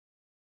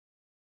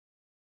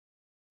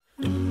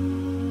Every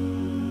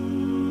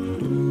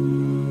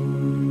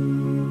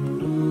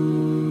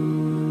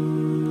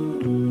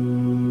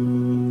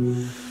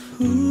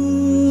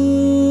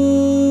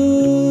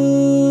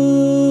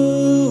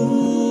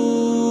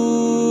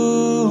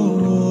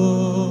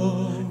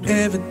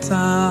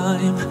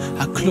time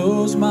I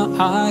close my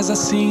eyes, I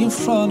see in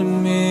front of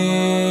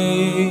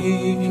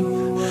me.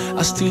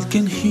 I still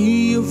can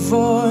hear your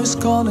voice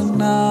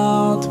calling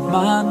out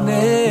my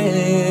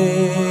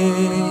name.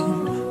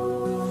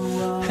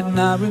 And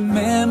I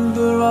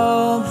remember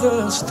all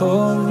the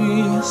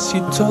stories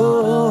you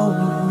told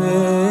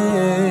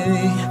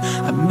me.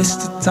 I miss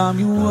the time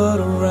you were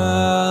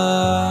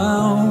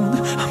around.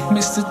 I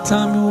miss the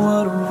time you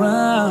were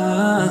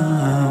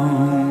around.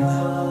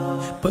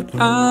 But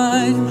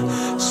I'm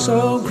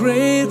so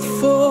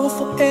grateful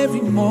for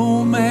every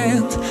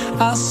moment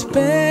I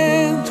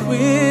spent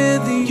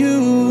with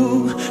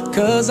you,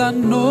 'cause I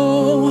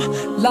know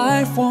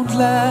life won't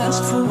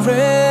last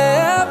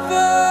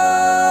forever.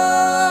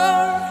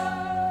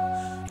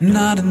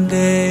 Night and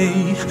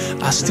day,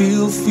 I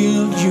still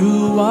feel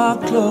you are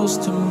close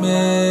to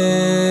me.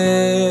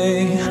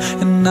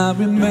 And I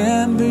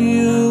remember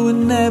you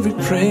in every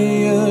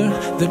prayer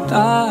that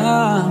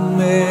I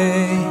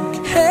make.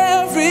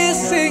 Every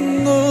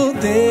single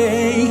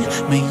day,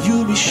 may you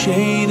be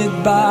shaded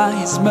by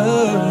His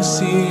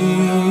mercy.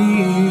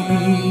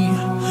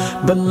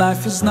 But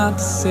life is not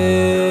the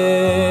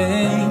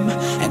same,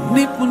 and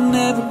it will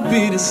never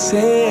be the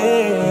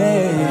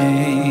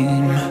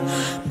same.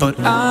 But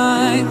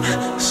I'm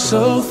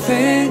so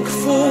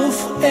thankful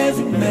for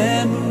every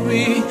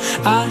memory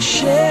I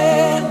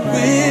shared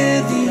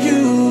with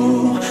you,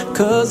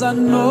 'cause I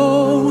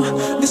know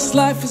this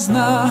life is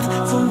not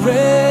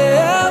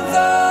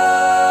forever.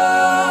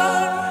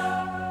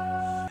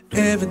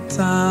 Every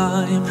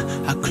time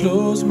I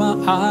close my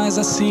eyes,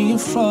 I see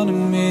in front of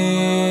me.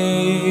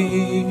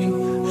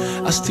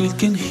 I still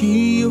can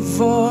hear your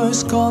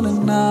voice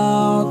calling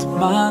out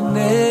my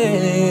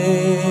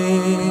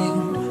name.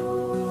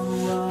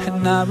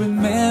 And I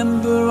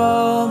remember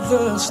all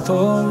the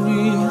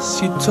stories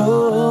you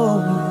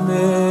told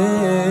me.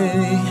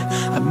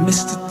 I miss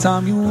the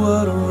time you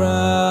were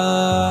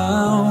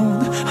around.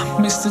 I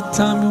miss the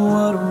time you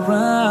were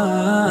around.